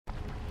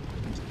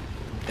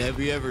Have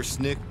you ever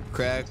snicked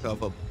crack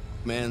off a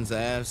man's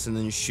ass and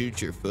then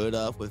shoot your foot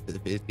off with a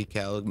 50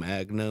 cal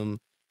Magnum?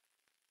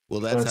 Well,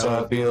 that's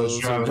how it feels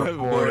driving a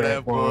Ford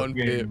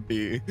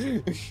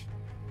F-150.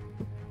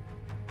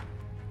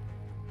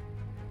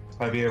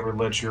 Have you ever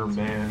let your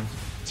man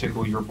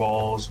tickle your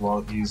balls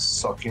while he's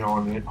sucking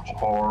on it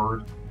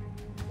hard?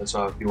 That's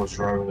how it feels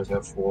driving his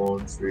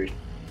F-150.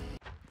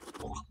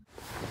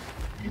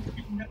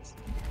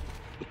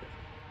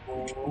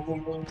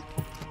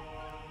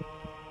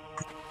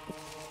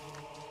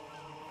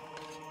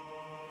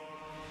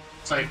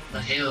 It's like the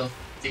Halo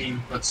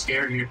theme, but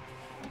scarier.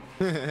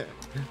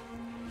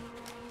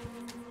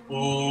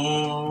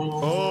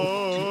 Oh!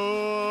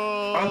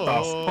 Shut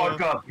the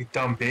fuck up, you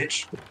dumb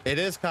bitch. It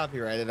is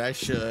copyrighted. I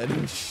should.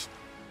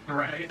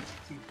 Right.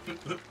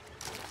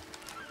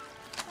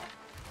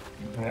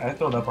 I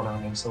filled up on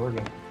everything, so we're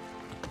good.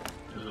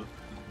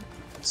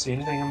 See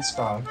anything in the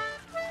sky?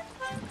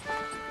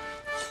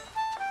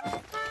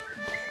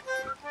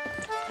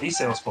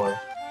 Desales play.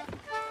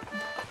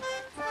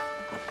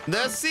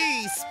 The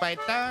sea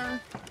spider.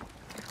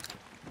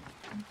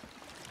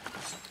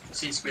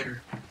 Sea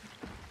spitter.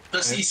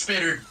 The sea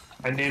spitter.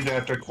 I named it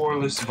after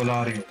Corliss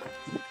Valadio.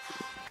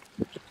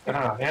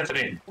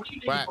 Anthony. What are you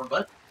doing for,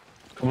 bud?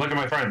 Come look at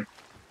my friend.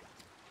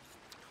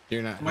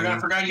 You're not. Oh my god, I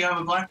forgot you have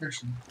a black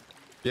person.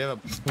 You have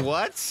a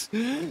what?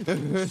 And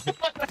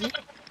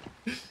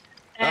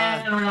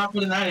we're not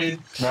putting that in.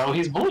 No,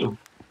 he's blue.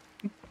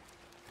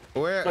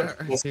 Where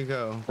did you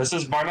go? This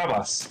is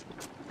Barnabas.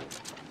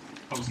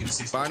 I was gonna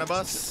say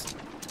Barnabas?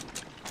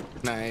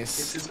 Nice.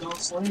 This is going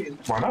slave.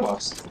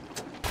 Barnabas.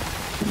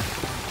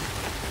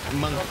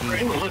 Monkey.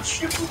 Hey, let's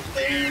shoot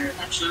there.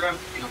 Actually, they're at the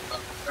field,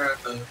 though. They're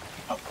at the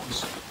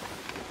outpost.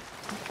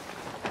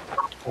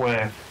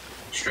 Where?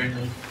 Straight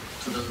in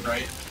to the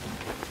right.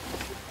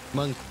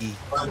 Monkey.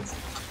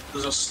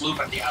 There's a sloop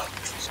at the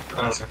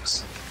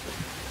outpost.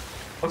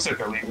 Looks like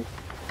they're leaving.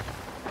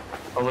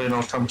 Hopefully they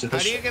don't come to How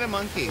this. do you get a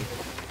monkey?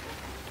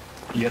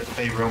 You have to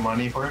pay real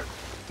money for it?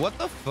 What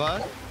the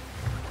fuck?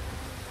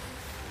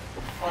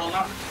 Well,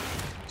 not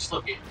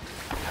slippy.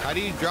 How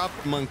do you drop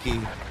the monkey?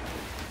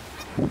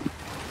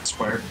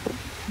 Square.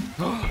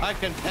 I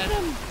can pet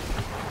him.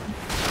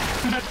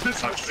 That's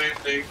not the same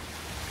thing.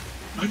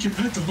 I can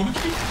pet the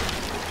monkey.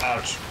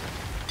 Ouch.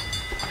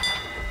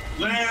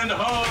 Land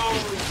ho!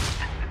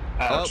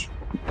 Ouch.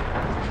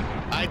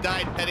 Oh. I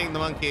died petting the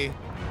monkey.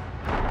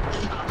 I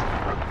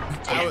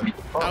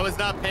was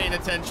not paying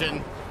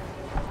attention.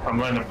 I'm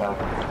letting him back.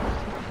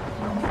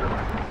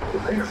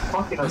 They're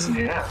fucking us in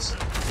the ass.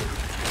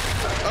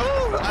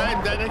 Oh,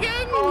 I'm dead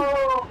again.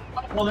 Oh,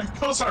 well, there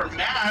goes our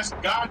mask.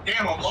 God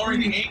damn, I'm lowering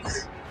the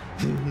anchor.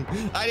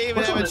 I didn't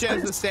even have a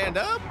chance to stand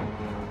up.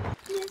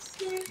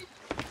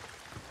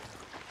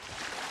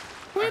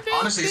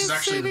 Honestly, this is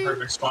actually the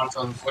perfect spot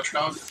on Twitch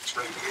dog. It's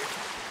right here.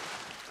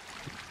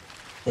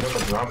 What if I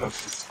drop it?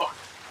 Fuck.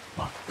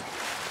 Fuck.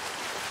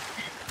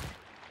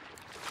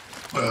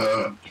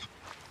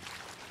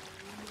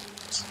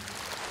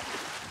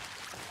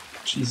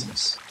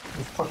 Jesus. How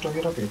the fuck do I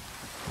get up here?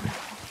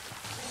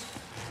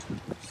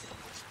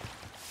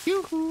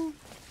 Yoo-hoo.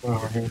 Oh,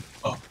 we're here.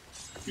 Oh,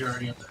 you're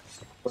already up there.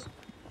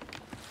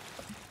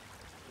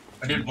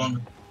 I did one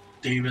with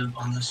David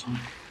on this one.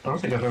 I don't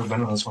think I've ever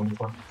been on this one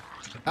before.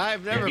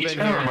 I've never been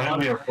Kind of here. reminded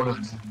me of one of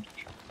the...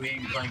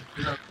 We like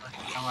did like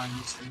how I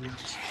used to do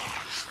this.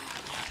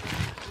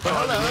 But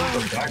hello.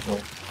 The back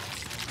door.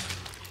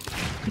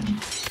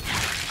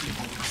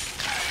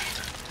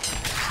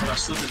 But I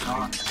still did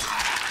not.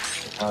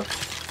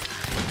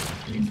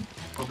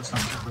 Hope it's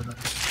not over there.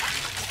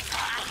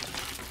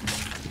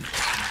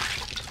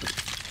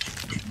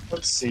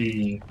 Let's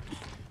see.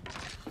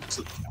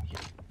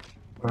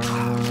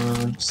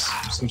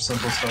 Some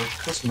simple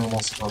stuff. Just normal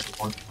stuff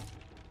before.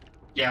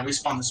 Yeah, we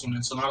spawned this one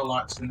in, so not a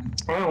lot soon.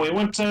 Well, we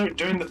went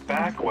during the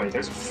back way.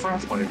 There's a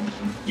front way.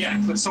 Yeah,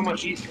 It's so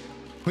much easier.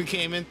 We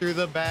came in through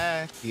the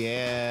back.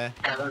 Yeah.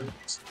 yeah,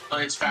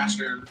 but it's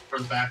faster for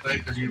the back way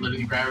because you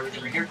literally grab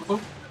everything right here, boom,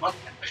 come up,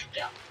 and bang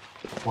down.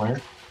 Where?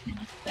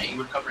 Then you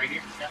would come right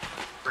here, yeah.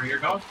 Where you're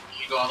going,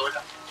 you go all the way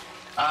down.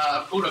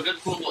 A good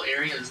poolable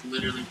area is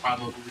literally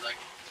probably like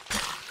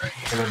right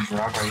here. And then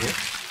drop right here.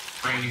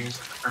 Right here is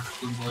like the perfect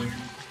poolable area.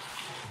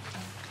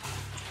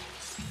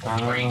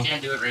 Or you can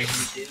do it right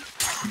here too.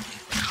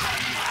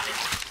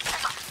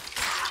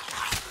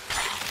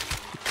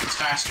 It's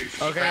faster. If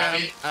you grab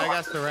it, I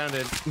got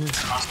surrounded. you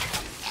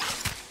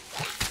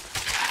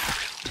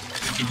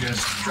can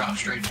just drop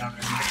straight down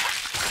right here.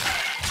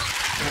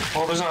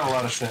 Well, there's not a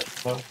lot of shit,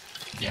 so...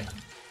 Yeah.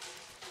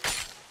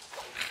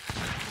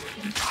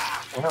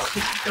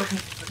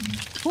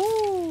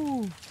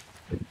 Woo!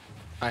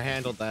 I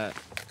handled that.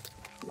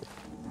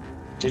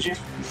 Did you?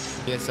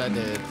 Yes, I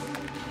did.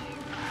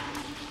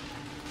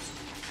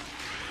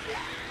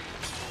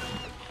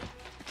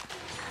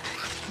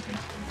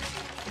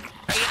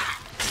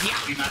 Yeah.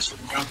 You matched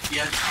with the jump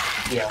yet?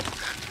 Yeah.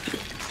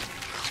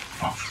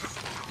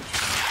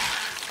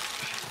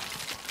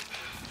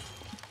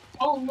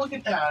 Oh, look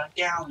at that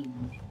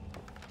gallon.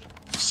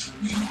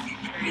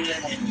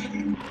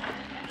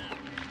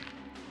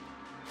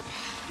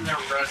 They're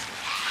rest,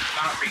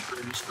 not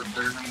recruits, but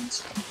their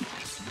names.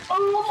 Oh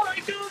my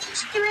gosh,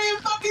 there's 3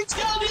 fucking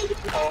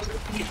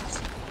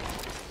skeletons!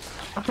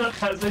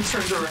 As they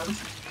turned around.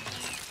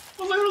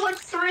 Well, there was like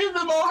 3 of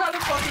them all had a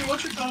fucking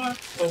whatchamacallit.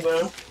 Oh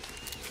no.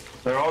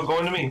 They're all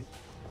going to me.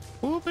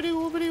 Whoopity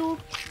whoopity whoop.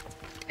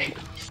 Hey.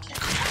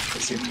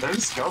 Let's see, there's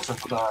a skeleton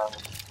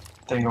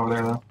thing over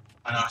there though.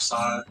 I know, I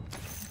saw it.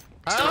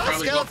 Ah,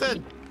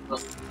 skeleton!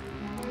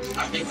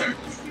 I think they're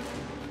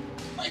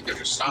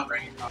just stopped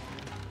right here.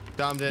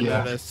 Dom didn't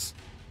notice.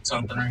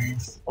 Something right here.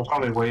 I'm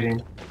probably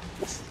waiting.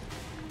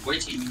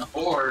 Waiting,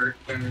 or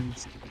they're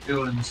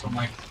doing some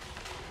like.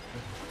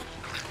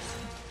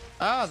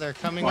 Oh, they're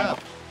coming up.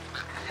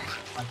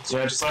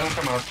 Yeah, just let them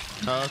come up.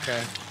 Oh,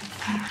 okay.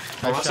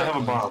 Unless they have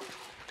a bomb.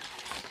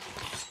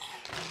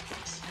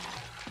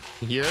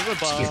 You're the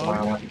Just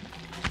bomb.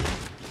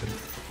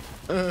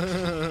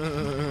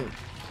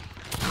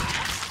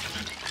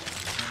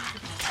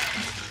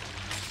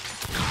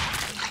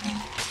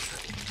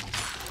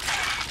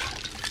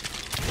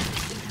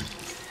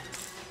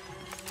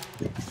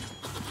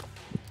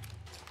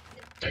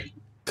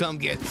 Come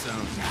get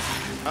some.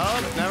 Oh,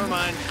 never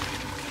mind.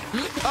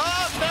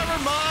 Oh, never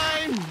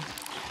mind.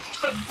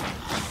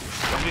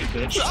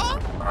 Bitch. Oh,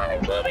 I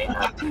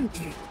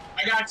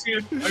got you.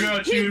 I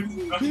got you.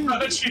 I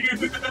got you.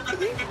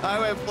 I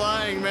went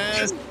flying,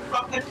 man.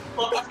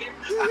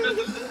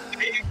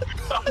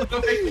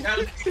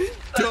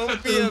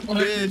 Don't be a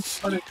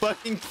bitch. It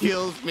fucking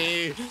kills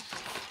me.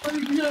 Oh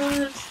my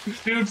God.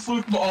 Dude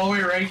flew from all the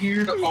way right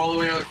here to all the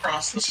way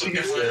across the fucking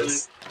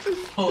list.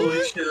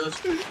 Holy shit.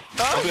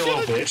 Don't be a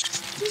little bitch.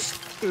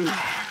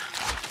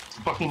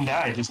 Fucking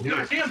die, just do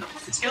God it. damn, the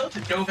fucking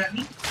skeleton dove at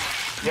me.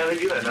 Yeah, they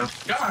do that now.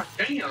 God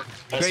damn.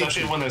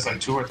 Especially when there's like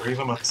 2 or 3 of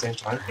them at the same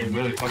time. They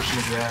really punch you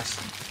in your ass.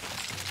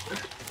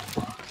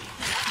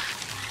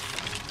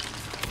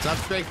 Stop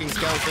striking,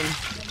 skeleton.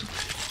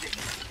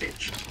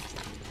 Bitch.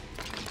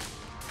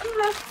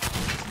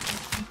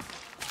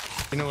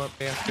 You know what,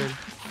 bastard?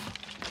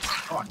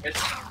 Come on,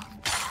 bitch.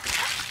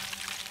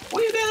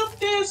 We built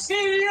this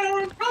city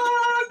on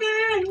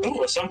fire.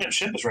 Ooh, a sunken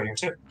ship is right here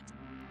too.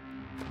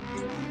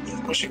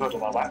 We should go to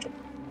that laptop.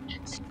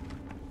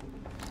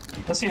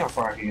 Let's see how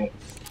far I can get.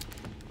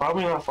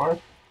 Probably not far.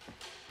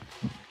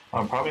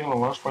 I'm probably gonna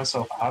launch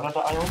myself out of the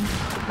island,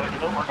 but you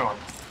know, we're going.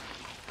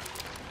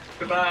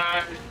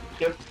 Goodbye.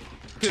 Yep.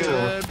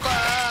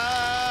 Goodbye.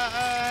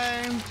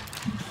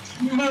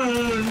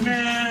 Moon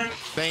man.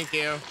 Thank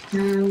you.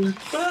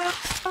 Goodbye.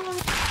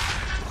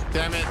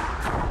 Damn it.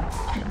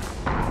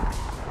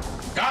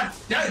 God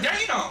damn.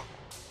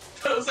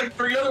 That was like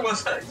 3 other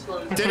ones that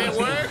exploded. Did it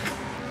work?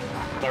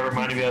 That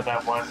reminded me of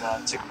that one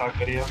TikTok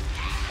video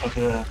of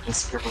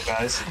this group of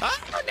guys. Oh,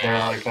 They're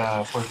no. like,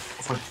 for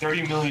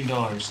 $30 million,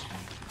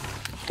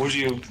 would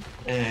you,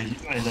 and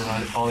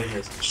then all he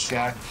hears,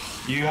 Shaq,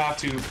 you have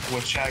to,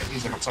 with Shaq,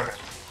 he's like, I'm sorry.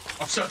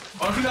 I'm sorry.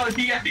 Oh no,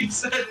 he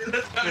said it.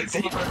 That's not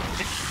exploded.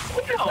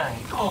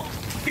 Oh,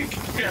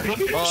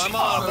 Oh, I'm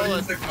on a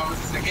bullet.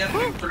 He's like, yeah,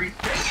 do 3.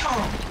 Damn.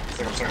 He's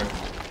like, I'm sorry.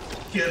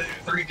 Yeah,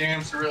 do 3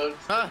 dams real.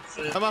 Huh?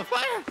 I'm on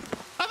fire.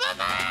 I'm on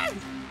fire.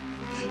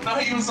 No,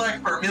 he was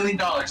like, for $1 million.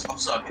 I'm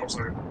sorry. I'm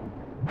sorry.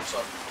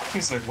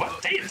 He's like,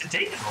 what? Damn.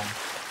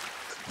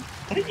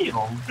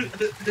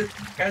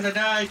 Guys, I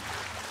died.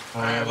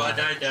 Alright, well, I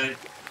died.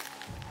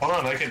 Hold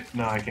on, I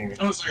can't.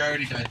 Oh, sorry, I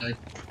already died.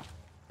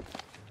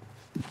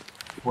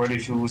 Where do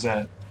you lose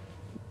at?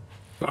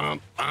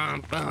 Bump,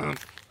 bump, bump.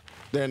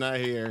 They're not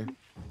here.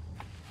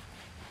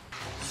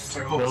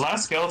 Sorry, The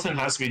last skeleton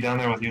has to be down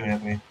there with you,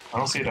 Anthony. I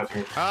don't see it up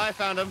here. Oh, I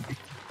found him.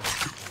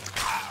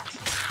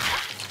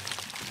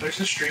 There's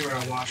a streamer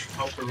I watch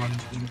from Helper run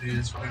into one of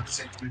these, but I have to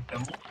say to me,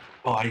 don't.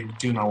 Oh, I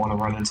do not want to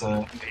run into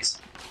a base.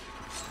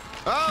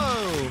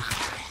 Oh!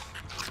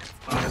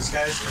 This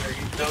guy's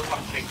he does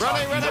like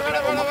TikTok.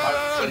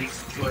 Running.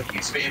 But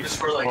he's famous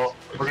for like. Well,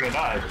 we're gonna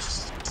die.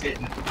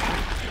 Hitting,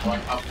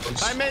 like up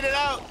close. I made it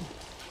out!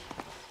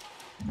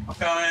 I'm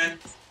coming.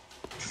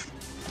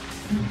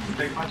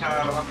 Take my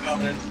time. I'm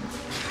coming.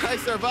 I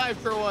survived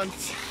for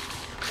once.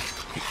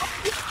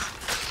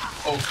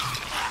 Oh.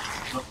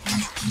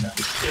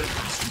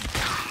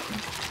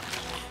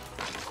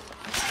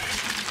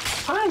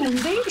 I'm in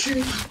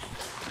danger.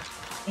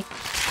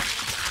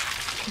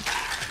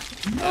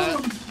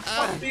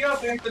 Fuck me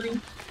up,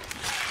 Anthony.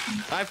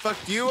 I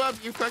fucked you up,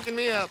 you fucking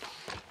me up.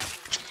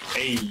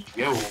 Hey,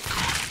 yo.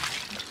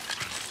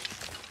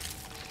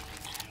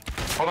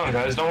 Hold on,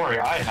 guys. Don't worry.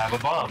 I have a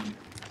bomb.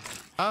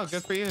 Oh,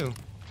 good for you.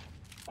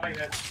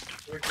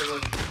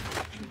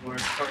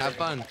 Have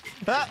fun.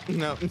 Ah,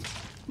 no.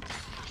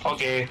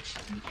 Okay.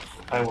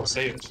 I will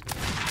save it.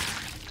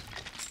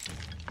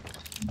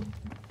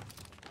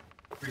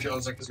 I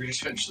was like, because we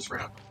just finished this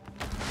round.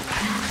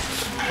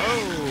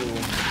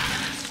 Oh.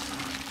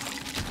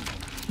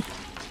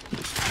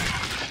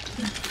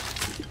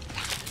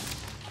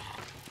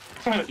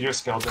 You're a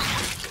skeleton.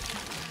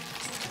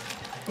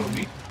 Oh,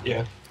 me?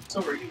 Yeah.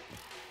 So are you?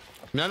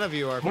 None of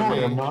you are for No,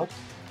 me. I'm not.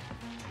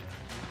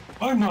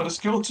 I'm not a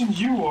skeleton.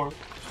 You are.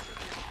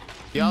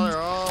 Y'all are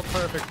all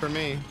perfect for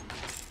me.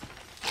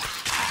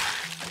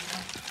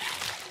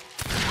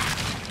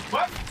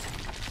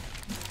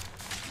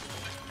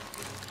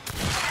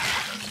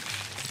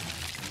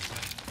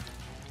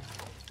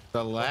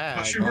 The lag.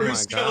 Oh, Oh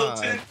my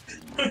god.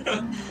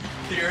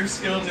 You're a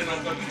skeleton.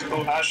 I'm fucking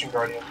Oh, Ashen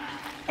Guardian.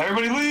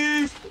 Everybody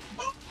leave!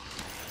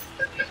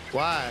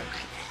 Why?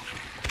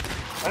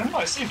 I don't know,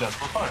 I saved us.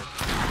 We're fine.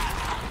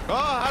 Oh,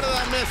 how did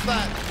I miss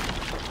that?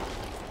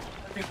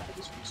 I think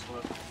this one's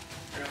slow.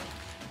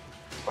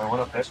 I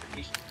went up there.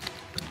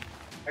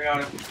 I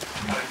got him.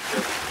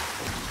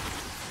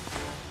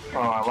 Oh,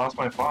 I lost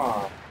my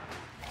bomb.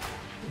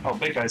 Oh,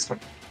 big guy's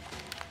coming.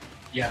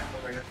 Yeah,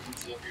 I got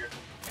pizza up here.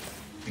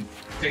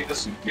 Take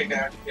this, take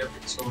that, yeah,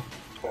 so.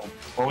 Okay.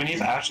 Well, we need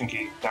the Ashen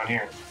Key down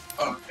here.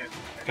 Oh, okay.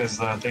 Because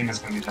the thing is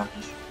going to be done.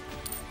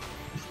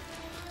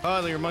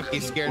 Oh, your monkey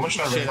scared the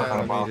shit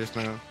out of me just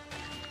now.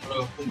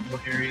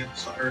 What area?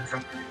 Or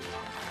trunk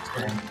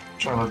area?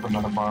 Try to look for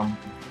another bomb.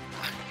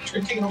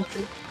 Taking all the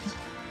troops.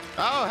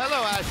 Oh,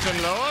 hello,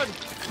 Aston Lord.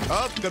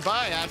 Oh,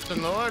 goodbye,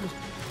 Aston Lord.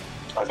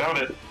 I found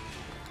it.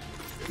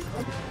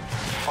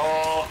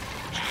 Oh.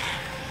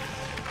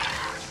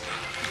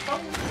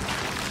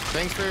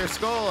 Thanks for your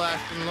skull,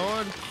 Aston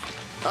Lord.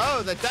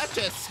 Oh, the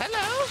Duchess.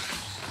 Hello.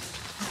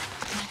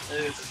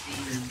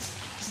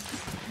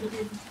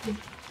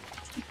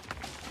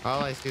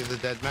 All I see is a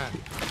dead man.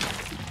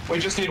 We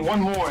just need one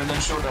more and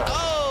then she'll die.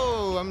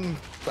 Oh,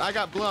 I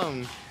got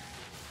blown.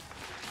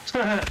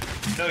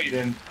 No, you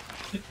didn't.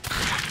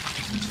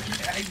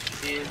 I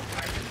did.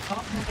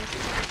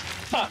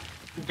 Ha!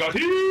 Got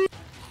him!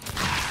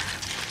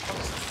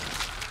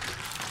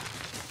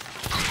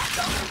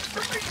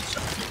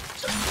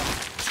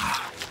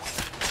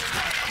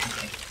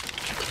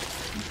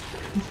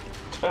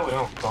 Oh, we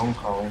don't phone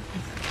calling.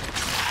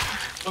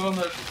 Look on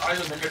the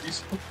island, I got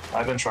these.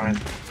 I've been trying.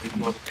 Even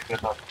though it's good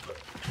enough.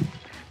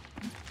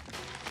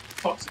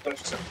 Fuck's the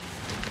Duchess.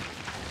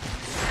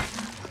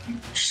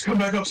 Just come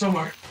back up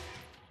somewhere.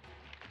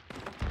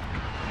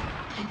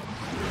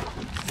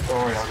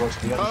 Don't worry, I'll go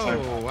to the other side.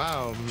 Oh,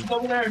 wow. She's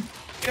over there.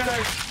 Get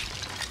her.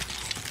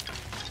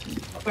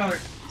 I found her.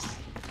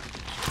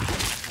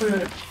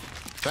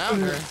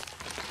 Found her.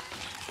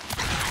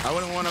 I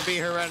wouldn't want to be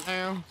her right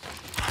now.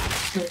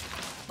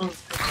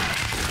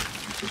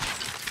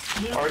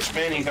 Arch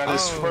Manning got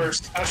his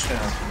first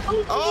touchdown.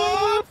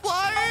 Oh,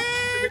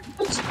 flying!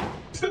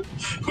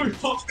 We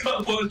both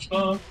got one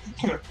shot.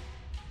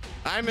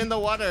 I'm in the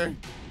water.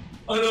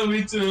 I know,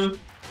 me too.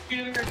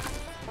 Get her.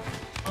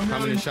 How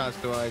many shots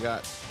do I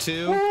got?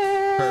 2?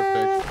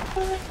 Perfect.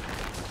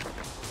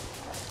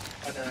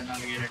 I did not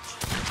get her.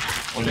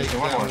 We'll Take just do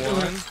one down more.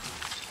 one.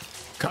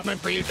 Coming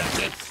for you,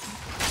 Duchess.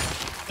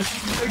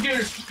 Get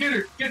her, get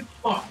her, get her.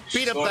 Oh,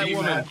 Beat up that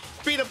woman.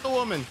 Beat up the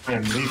woman.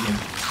 I'm leaving.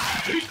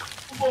 Beat up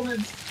the woman.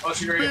 Oh,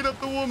 she's right Beat up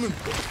the woman.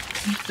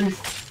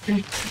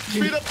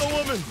 Beat up the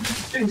woman.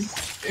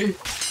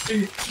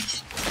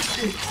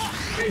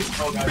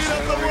 Oh, God. Beat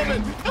up the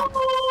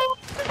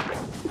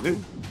woman.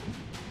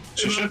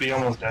 She should be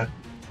almost dead.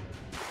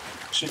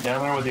 Is she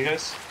down there with you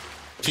guys?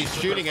 She's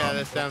shooting at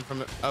us down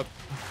from up.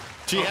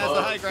 She has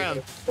the high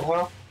ground.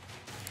 Well,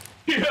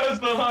 He has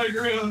the high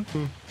ground.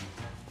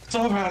 it's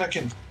over,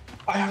 Anakin.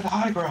 I have the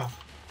high ground.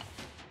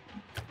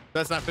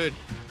 That's not food.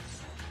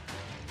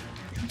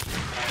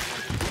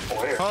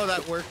 Where? Oh,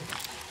 that worked.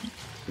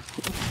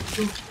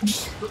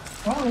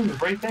 Oh,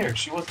 right there.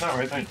 She was not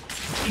right there.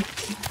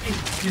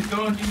 He's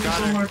going, he's Got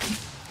going her. hard.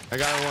 I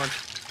got her one.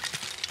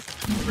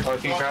 Oh,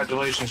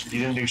 congratulations. You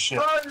didn't do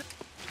shit.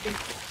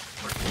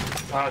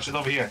 She's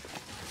over here.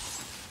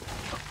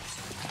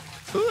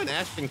 Ooh, an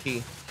Aston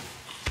key.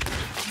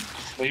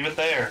 Leave it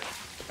there.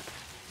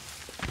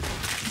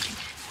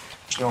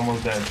 She's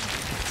almost dead.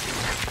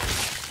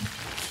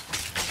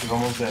 She's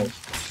almost dead.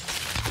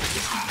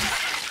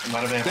 I'm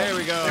out of ammo. There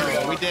we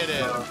go. We did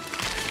it.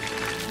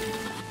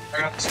 I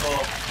got the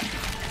skull.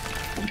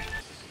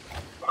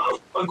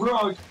 I'm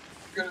grog.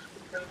 I'm gonna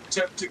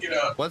attempt to get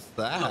out. What's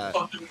that?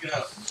 Oh, fucking get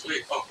out.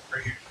 Wait, oh,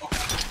 right here.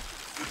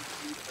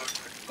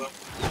 Oh.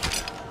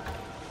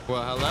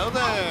 Well, hello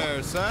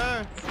there,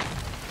 sir.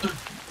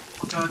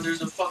 Oh God,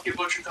 there's a fucking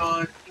butcher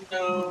god.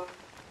 No.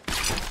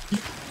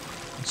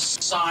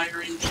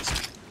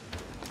 Sirens.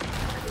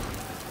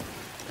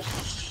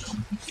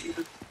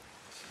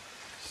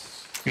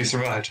 We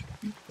survived.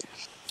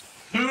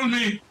 Help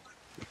me!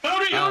 Help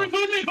me! Help me! Help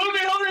me! Help me!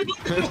 Help me!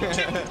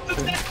 Help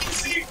me!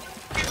 See,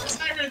 get the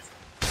sirens.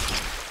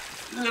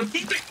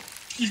 Beep it.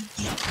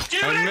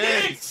 Give I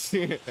it missed.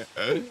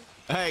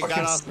 Hey, got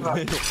off.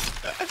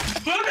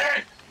 Put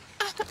it!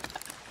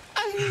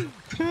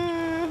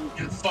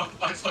 You fuck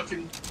my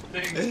fucking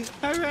thing.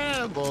 I ran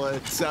out of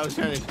bullets. I was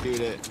trying to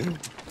shoot it.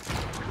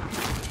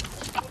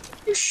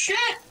 Oh,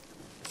 shit!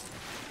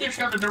 It's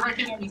got a direct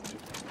hit on me.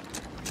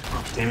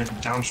 Damn it,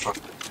 downstruck.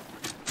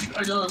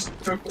 I know, it's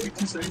perfectly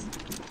insane.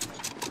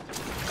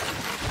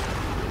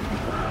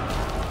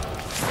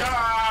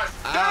 God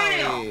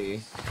damn!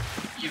 Owie.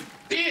 You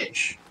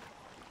bitch!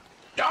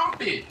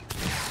 Stop it!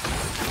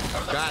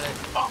 Got it.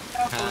 Fuck,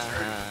 that was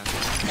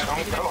hurt.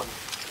 I'm going.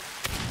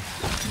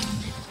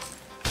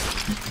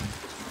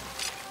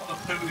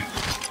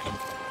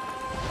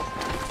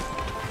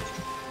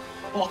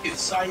 Fucking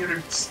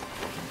sirens.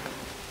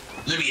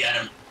 Let me get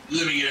him.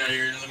 Let me get out of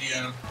here. Let me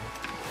get him.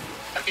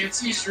 can't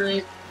see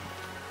straight.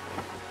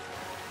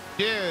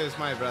 Cheers,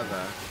 my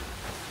brother.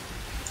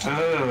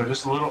 Oh,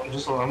 just a little. I'm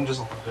just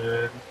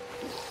lit.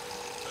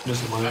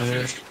 Just I lit.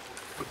 finished.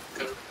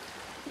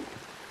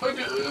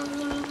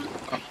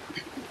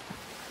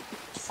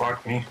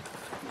 Fuck me.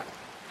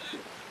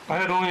 I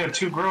had only had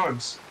 2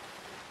 grogs.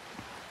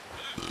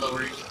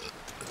 Lowering.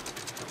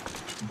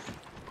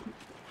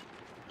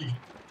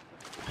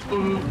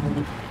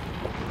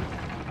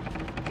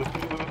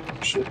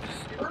 Shit.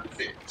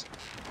 Perfect.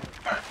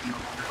 Alright, no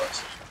longer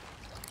less.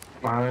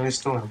 I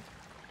still am.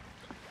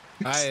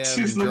 I am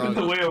Just look at drunk.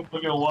 the way I'm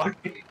fucking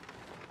walking.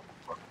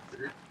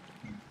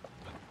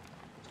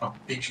 Oh,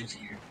 bitches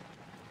here.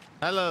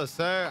 Hello,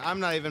 sir. I'm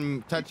not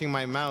even touching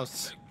my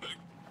mouse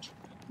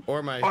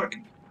or my Fuck.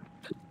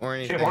 or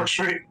anything. Can't walk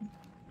straight.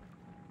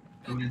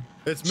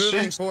 It's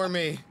moving Shit. for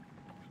me.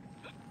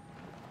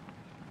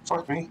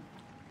 Fuck me.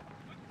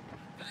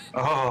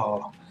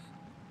 Oh.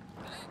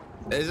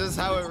 Is this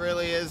how it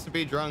really is to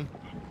be drunk?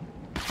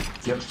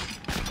 Yep.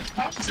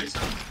 I would say so.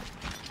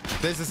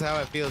 This is how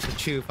it feels to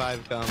chew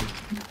 5 gum.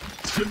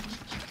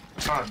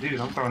 God, dude,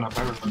 I'm throwing up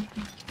everything.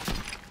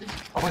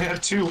 I only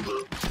had 2.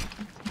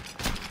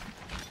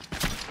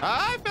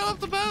 I fell off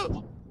the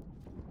boat.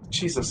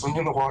 Jesus, I'm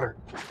in the water.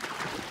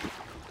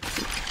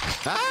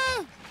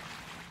 Ah!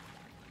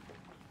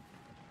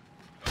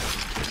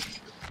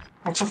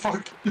 What the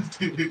fuck?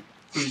 Both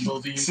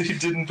of you. See, he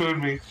didn't boot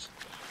me.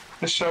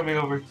 Just shot me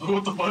over.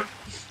 What the fuck?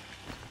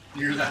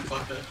 You're that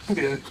fucked up.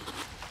 Yeah.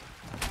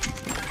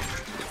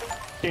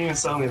 Can't even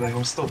sell anything,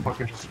 I'm still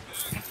fucking.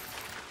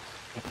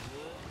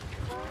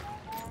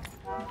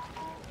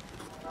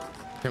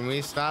 Can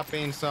we stop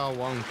being so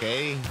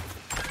wonky?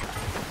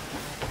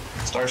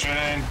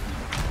 Starshine!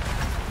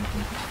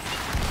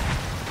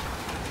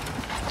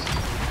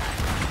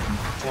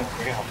 Damn,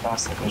 forget how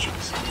fast that bitch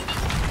is.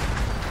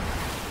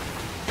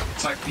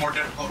 It's like more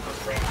difficult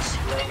with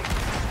road.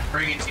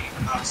 Bring it to you,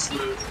 not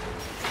smooth.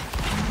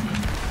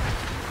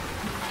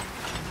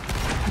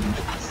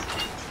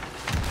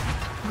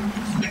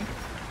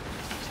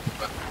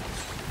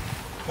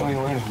 Only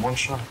landed in 1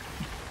 shot.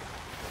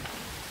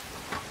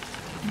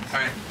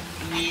 Alright.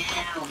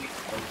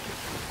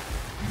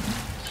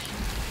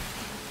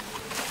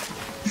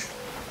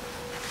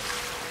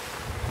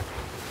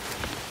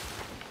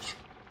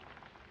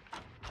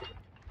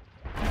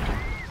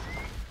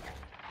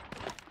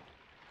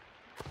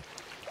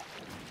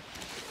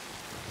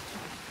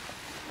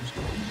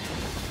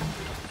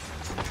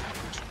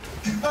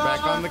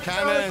 Back on the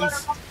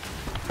cannons!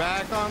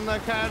 Back on the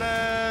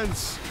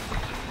cannons!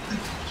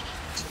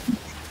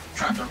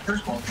 Trapped on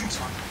first ball, it's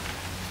fine.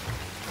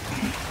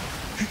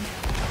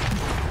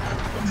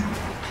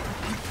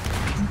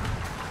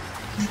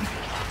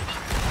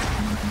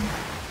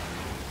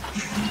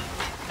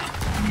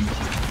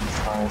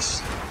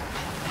 Nice.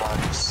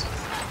 Nice.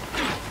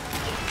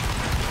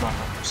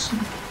 Nice.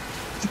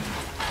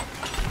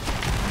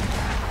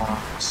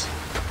 Nice.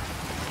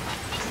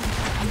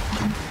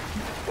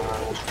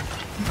 Good.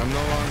 I'm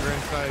no longer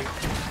in sight.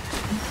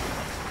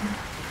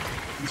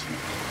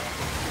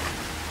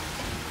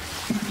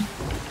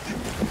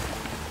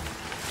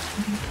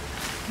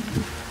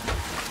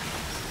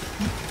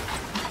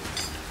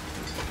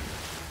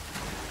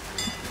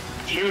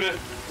 Shoot it.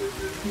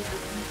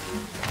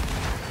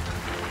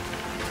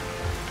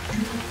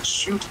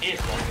 Shoot it,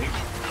 buddy.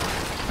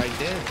 I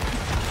did.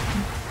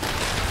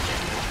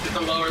 Get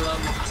the lower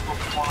level, just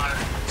want to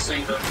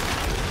sink them.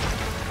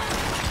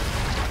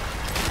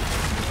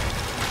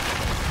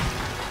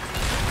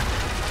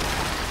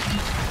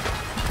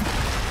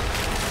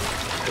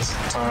 This is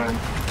the time.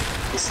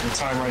 This is the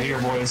time right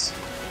here, boys.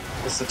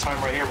 This is the time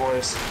right here,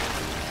 boys.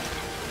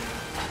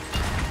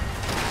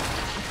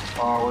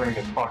 Oh, we're gonna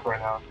get fucked right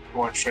now.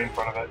 We're going straight in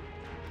front of it.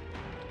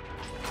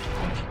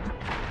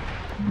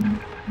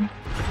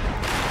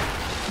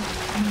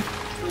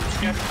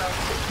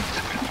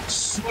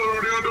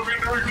 Slow down, don't be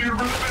nowhere near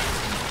the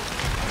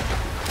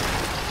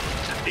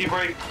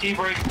E-brake,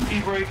 e-brake,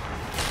 e-brake.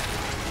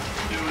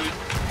 Do it.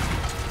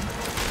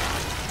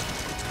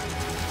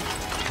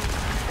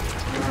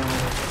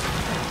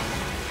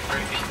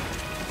 Break it.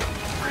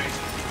 Break.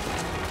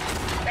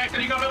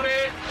 Anthony, go build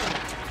it!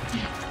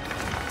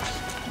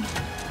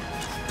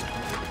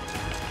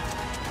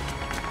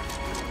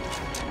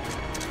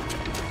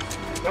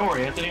 Don't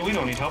worry, Anthony, we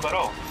don't need help at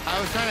all. I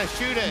was trying to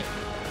shoot it.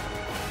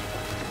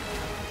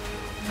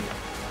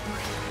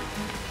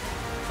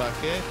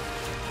 Fuck it.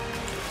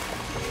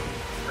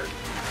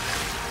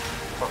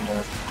 From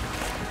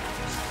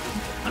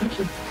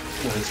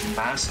this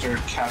master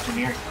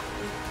captaineer.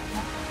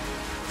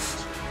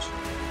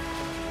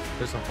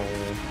 There's a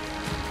hole.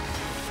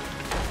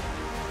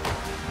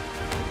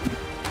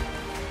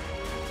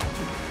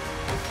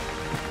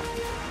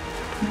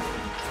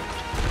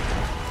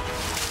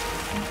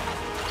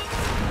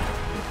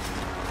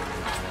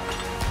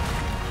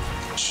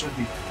 Should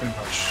be pretty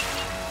much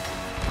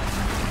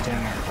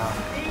damn near done.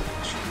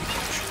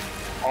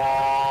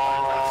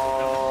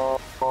 Oh,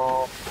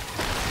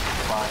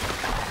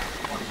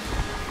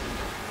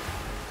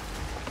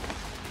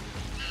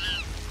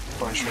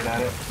 fine. point straight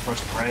at it. Go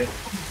to the right.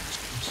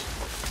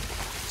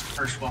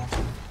 First one.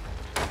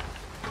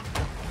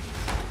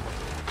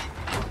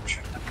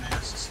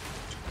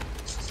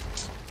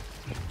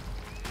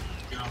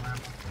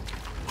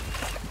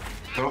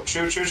 Go,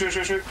 shoot. Shoot.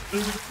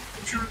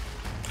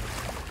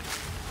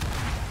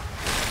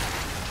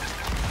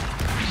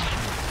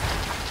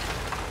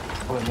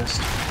 Oh, I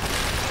missed.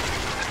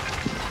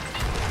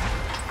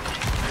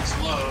 It's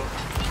low.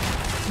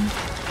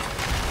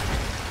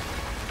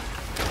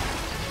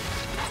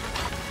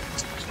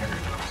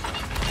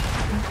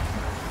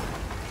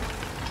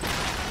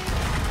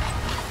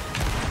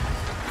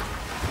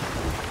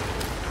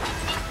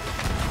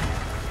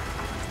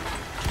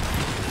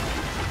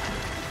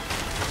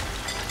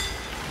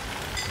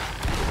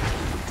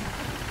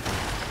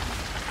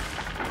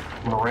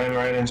 I'm gonna ram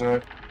right into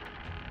it.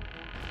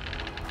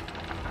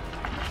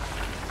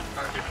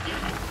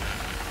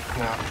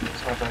 No,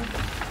 it's not done.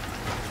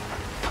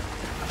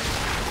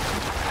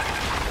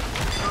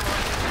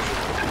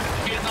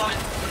 Getting on it.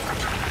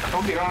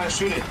 Don't get on it,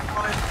 shoot it.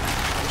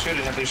 Shoot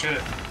it, Anthony, shoot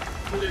it.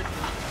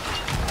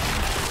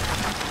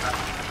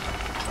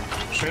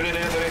 Shoot it,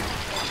 Anthony.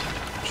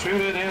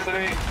 Shoot it,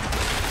 Anthony.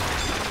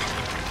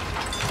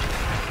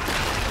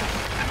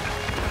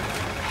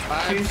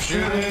 I'm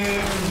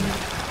shooting.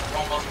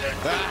 Almost dead.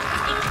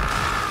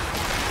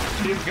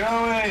 Keep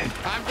going.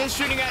 I'm just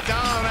shooting at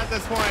Dom at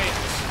this point.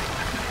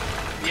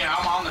 Yeah,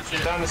 I'm on the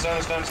ship. It's done.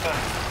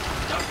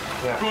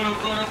 Yeah. Going up.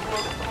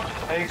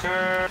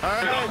 Anchor.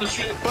 All Get on right, the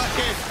ship.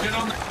 bucket. Get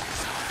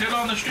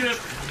on the ship.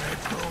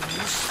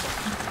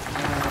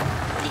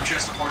 The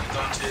chest of mark is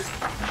on too.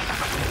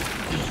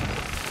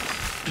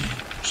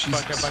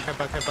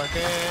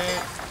 Bucket.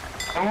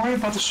 Don't worry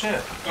about the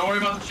ship. Don't worry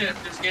about the ship.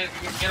 Just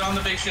get on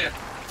the big ship.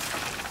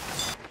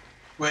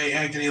 Wait,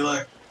 Anthony,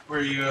 look. Where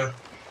are you?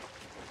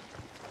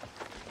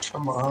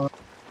 Come on.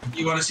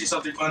 You want to see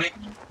something funny?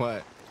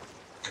 What?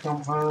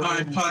 Come on.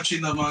 I'm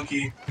punching the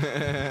monkey.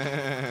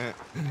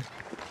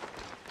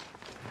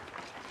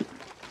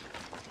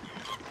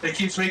 It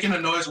keeps making a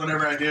noise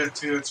whenever I do it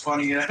too. It's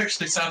funny. It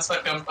actually sounds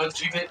like I'm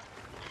punching it.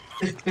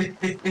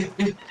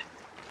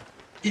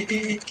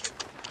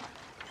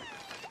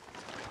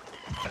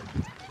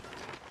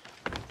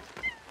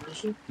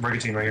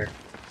 Brigantine right here.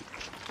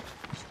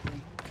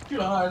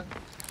 God.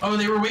 Oh,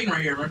 they were waiting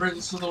right here. Remember,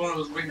 this is the one that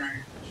was waiting right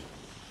here.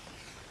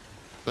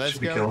 Let's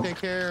Should we go kill? take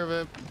care of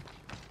it.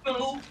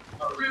 No,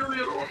 not really.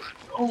 I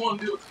don't want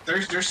to do it.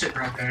 They're sitting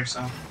right there,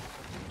 so.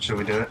 Should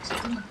we do it?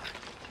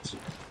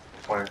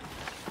 Where?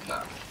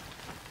 No.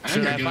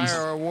 Should I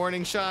fire a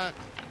warning shot?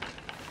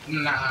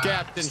 Nah.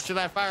 Captain, should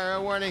I fire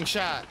a warning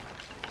shot?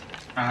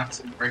 Nah,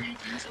 that's breaking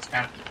things. It's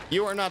captain.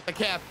 You are not the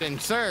captain,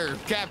 sir.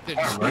 Captain.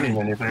 I'm not running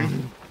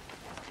anything.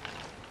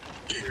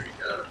 Here you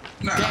go.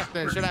 Nah.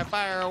 Captain, should I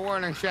fire a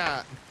warning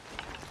shot?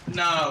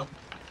 No.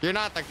 You're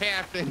not the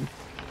captain.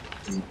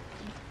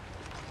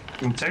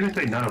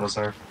 Technically, none of us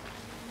are.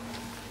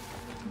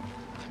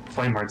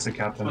 Flameheart's the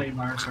captain.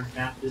 Flameheart's our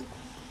captain.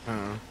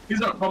 Oh.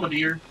 He's our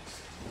commandeer.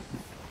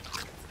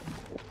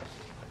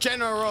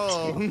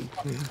 General.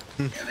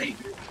 Yeah, they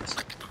do.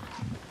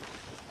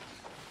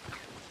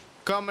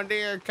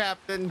 Commandeer,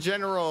 Captain,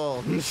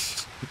 General.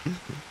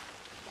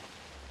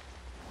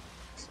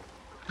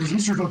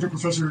 Mr. Dr.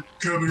 Professor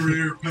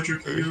Commandeer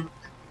Patrick Hugh.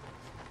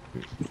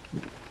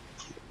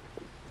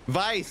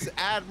 Vice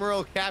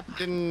Admiral,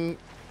 Captain,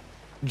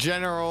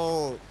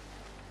 General,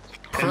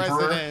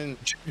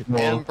 President,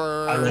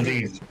 Emperor.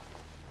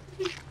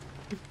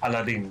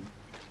 Aladdin.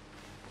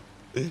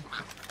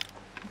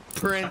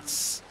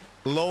 Prince,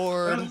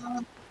 Lord,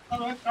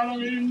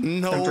 Emperor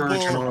Noble.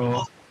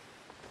 General.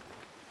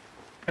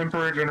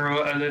 Emperor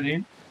General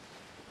Aladdin.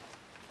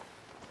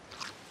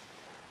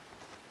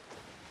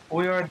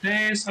 We are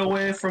days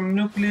away from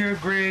nuclear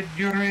grade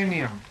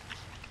uranium.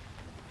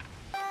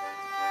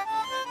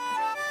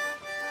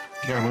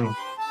 You gotta move.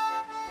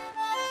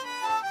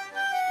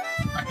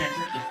 I can't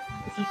drink it.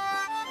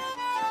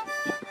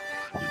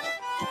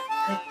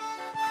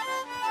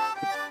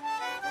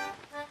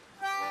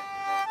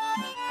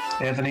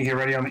 Anthony, get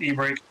ready on the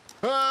e-brake.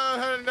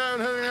 Heading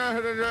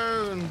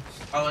down.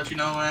 I'll let you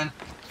know when.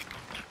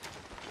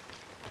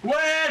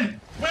 When?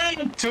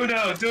 Two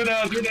down.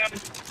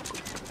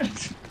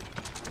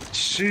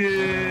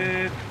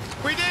 Shit.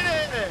 We did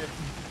it!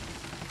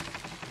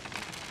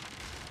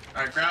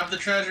 Alright, grab the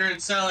treasure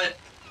and sell it.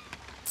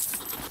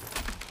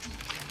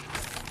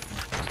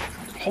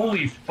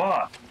 Holy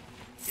fuck.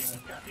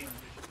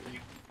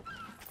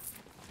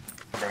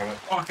 Grab it.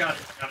 Oh, I got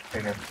it.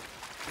 Hey, man.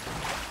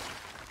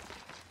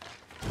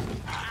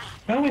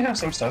 Well, we have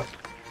some stuff.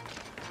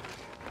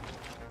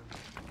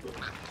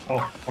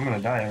 Oh, I'm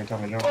gonna die every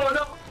time I jump. Oh,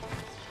 no!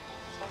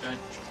 Okay.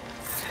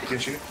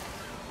 Get you.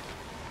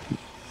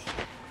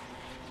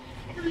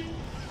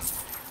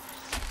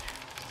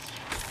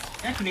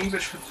 Anthony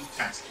English with the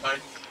tax,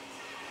 bud.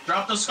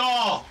 Drop the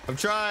skull! I'm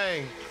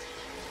trying.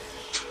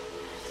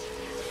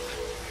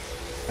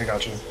 I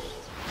got you.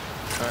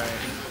 Alright.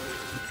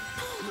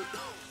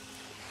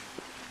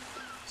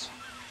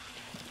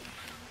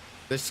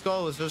 The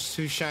skull is just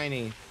too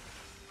shiny.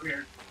 Over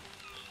here.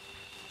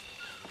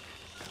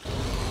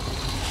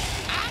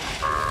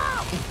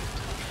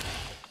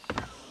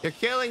 You're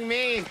killing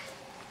me.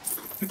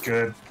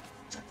 Good.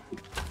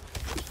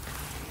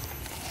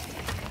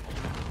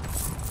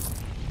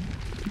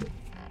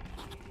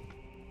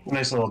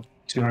 Nice little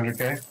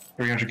 200k,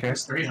 300k.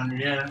 It's 300,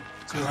 yeah.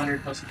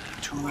 200 plus.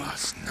 To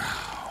us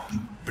now,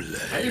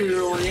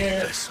 Hell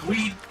yes,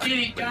 we did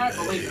it, God.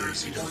 Oh, wait, there's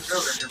some more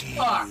over here.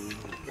 Fuck.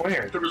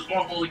 Where? There was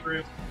one holy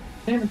grail.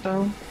 Damn it,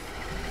 though.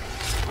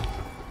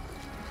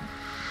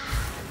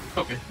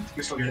 Okay,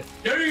 we still get it.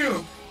 There you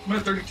go. I'm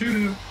at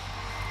 32 now.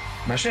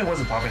 My shit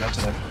wasn't popping up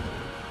today.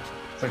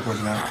 It's like,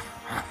 where's now?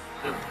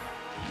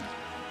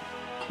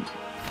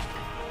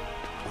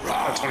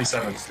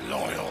 27.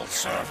 loyal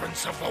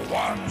servants of the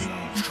one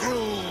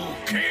true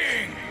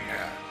king.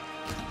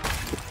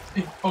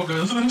 Oh,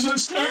 God, there's a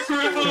shark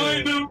right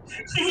behind him.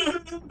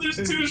 There's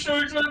 2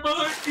 sharks right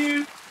behind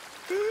you.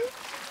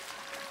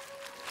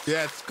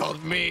 Yeah, it's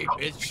called me,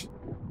 bitch.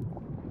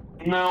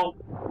 No.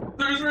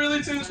 There's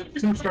really 2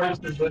 sharks.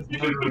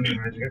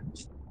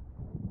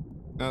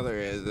 No, there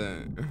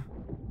isn't.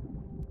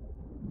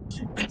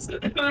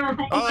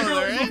 Oh,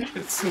 there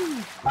is.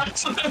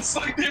 That's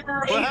like they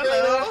were Well,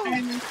 hello.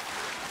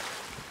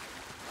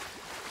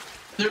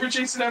 They were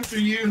chasing after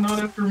you, not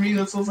after me.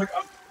 That's why I was like,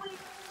 oh.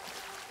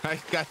 I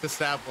got the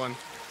stab one.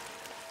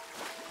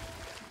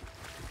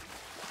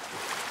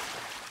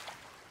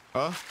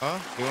 Oh,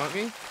 you want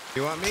me?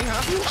 You want me,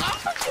 huh?